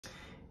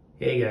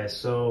Hey guys,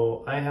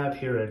 so I have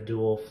here a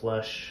dual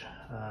flush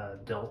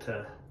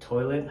Delta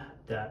toilet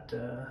that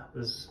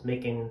was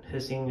making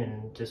hissing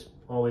and just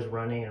always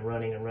running and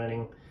running and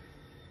running.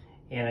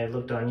 And I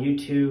looked on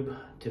YouTube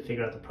to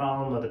figure out the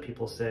problem. Other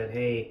people said,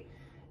 hey,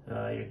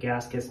 your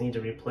gaskets need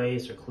to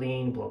replace or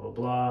clean, blah, blah,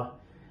 blah.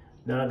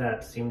 None of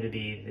that seemed to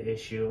be the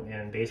issue.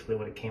 And basically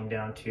what it came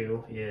down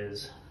to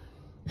is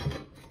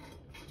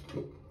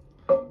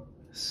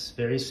it's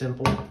very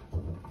simple.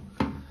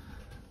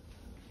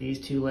 These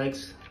two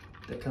legs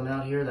that come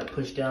out here that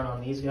push down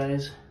on these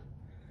guys,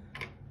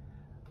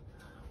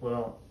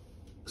 well,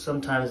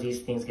 sometimes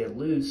these things get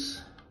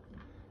loose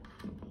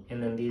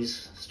and then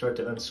these start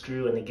to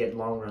unscrew and they get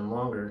longer and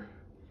longer.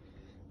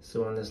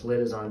 So when this lid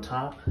is on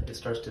top, it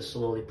starts to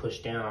slowly push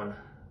down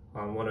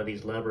on one of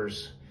these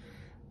levers,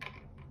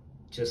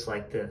 just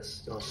like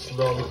this. I'll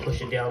slowly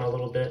push it down a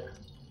little bit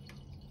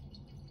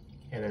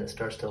and then it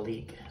starts to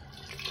leak,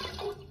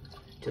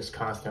 just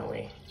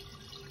constantly,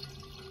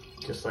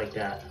 just like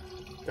that.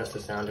 That's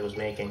the sound it was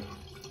making.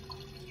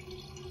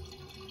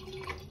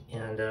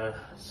 And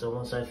so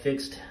once I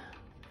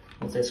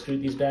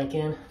screwed these back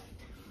in,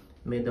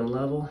 made them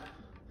level,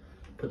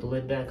 put the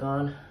lid back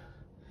on,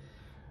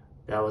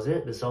 that was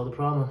it. That solved the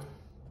problem.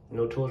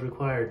 No tools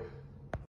required.